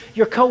friends,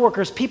 your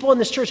coworkers, people in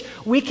this church,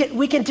 we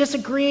can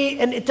disagree,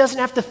 and it doesn't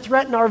have to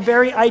threaten our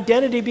very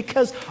identity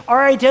because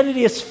our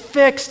identity is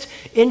fixed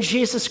in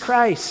Jesus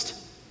Christ.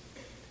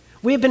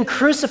 We have been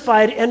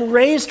crucified and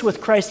raised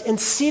with Christ and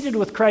seated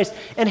with Christ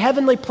in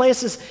heavenly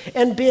places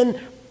and been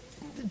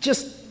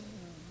just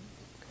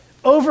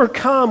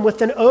overcome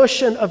with an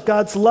ocean of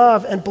God's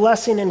love and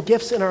blessing and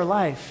gifts in our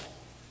life.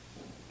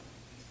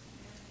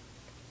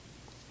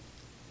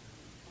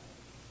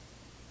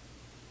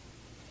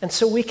 And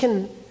so we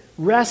can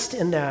rest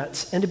in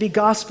that. And to be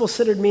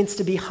gospel-centered means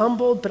to be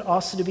humbled, but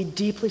also to be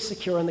deeply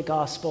secure in the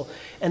gospel,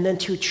 and then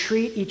to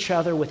treat each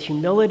other with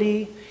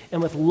humility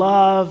and with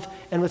love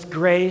and with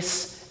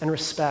grace and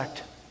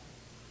respect.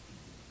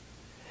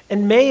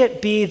 And may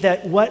it be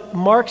that what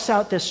marks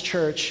out this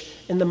church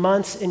in the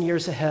months and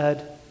years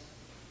ahead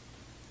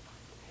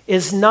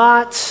is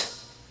not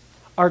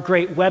our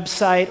great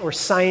website or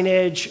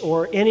signage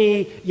or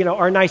any,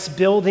 our nice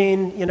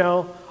building,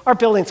 Our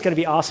building's going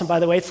to be awesome, by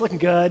the way. It's looking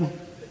good.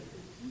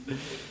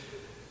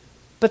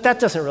 But that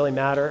doesn't really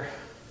matter.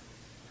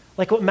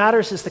 Like, what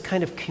matters is the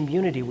kind of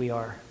community we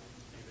are.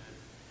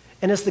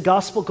 And is the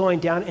gospel going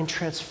down and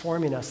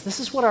transforming us?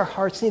 This is what our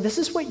hearts need. This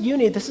is what you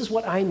need. This is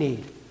what I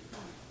need.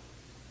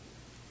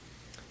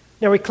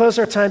 Now, we close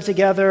our time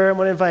together. I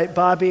want to invite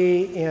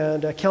Bobby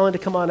and Kellen to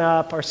come on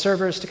up, our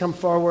servers to come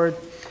forward.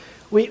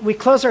 We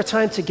close our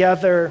time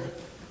together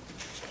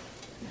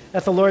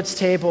at the Lord's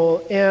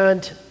table,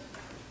 and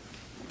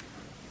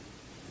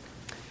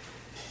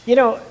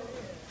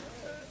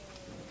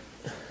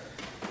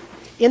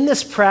in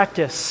this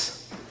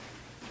practice,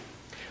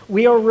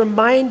 we are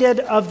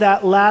reminded of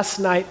that last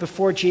night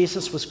before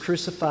Jesus was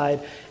crucified,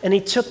 and he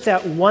took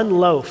that one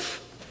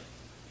loaf,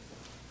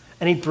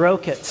 and he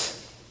broke it,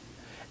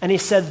 and he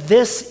said,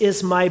 "This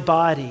is my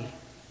body."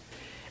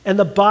 And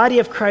the body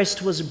of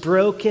Christ was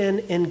broken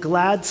in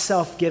glad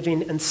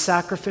self-giving and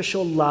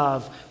sacrificial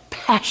love,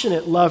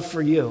 passionate love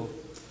for you,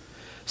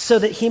 so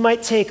that he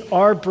might take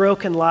our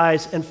broken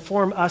lives and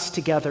form us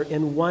together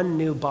in one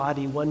new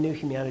body, one new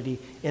humanity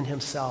in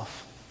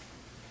himself.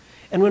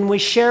 And when we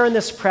share in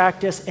this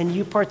practice and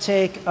you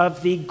partake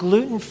of the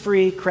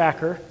gluten-free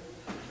cracker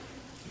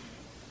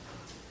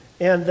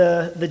and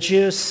the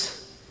juice,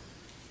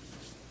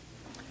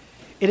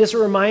 it is a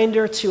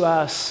reminder to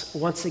us,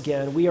 once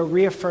again, we are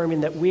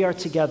reaffirming that we are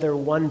together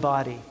one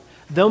body.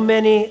 Though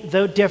many,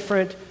 though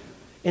different,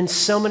 in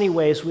so many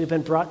ways, we've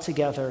been brought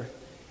together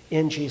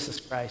in Jesus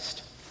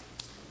Christ.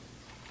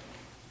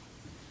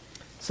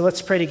 So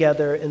let's pray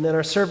together, and then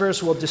our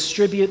servers will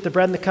distribute the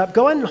bread and the cup.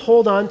 Go ahead and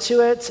hold on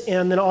to it,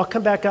 and then I'll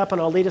come back up and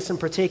I'll lead us in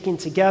partaking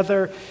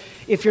together.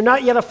 If you're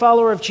not yet a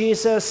follower of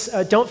Jesus,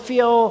 don't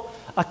feel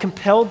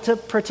compelled to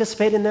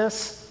participate in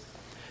this.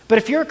 But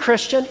if you're a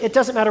Christian, it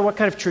doesn't matter what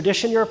kind of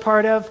tradition you're a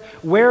part of,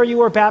 where you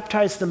were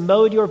baptized, the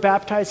mode you were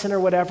baptized in or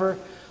whatever.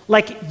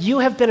 Like, you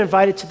have been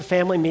invited to the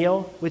family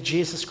meal with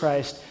Jesus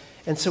Christ,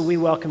 and so we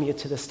welcome you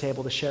to this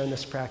table to share in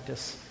this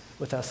practice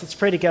with us. Let's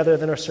pray together,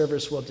 then our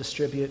servers will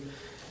distribute.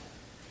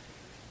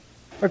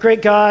 Our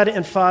great God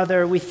and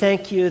Father, we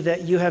thank you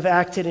that you have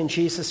acted in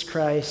Jesus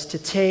Christ to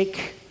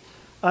take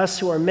us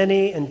who are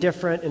many and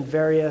different and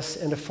various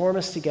and to form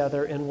us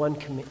together in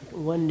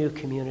one new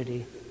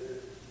community.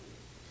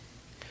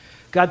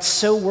 God,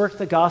 so work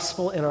the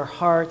gospel in our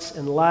hearts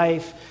and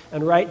life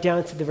and right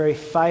down to the very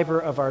fiber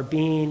of our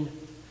being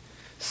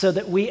so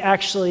that we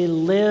actually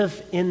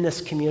live in this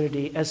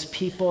community as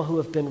people who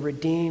have been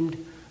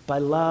redeemed by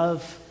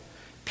love,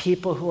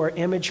 people who are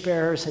image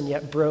bearers and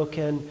yet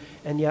broken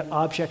and yet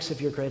objects of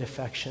your great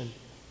affection.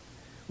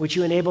 Would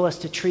you enable us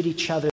to treat each other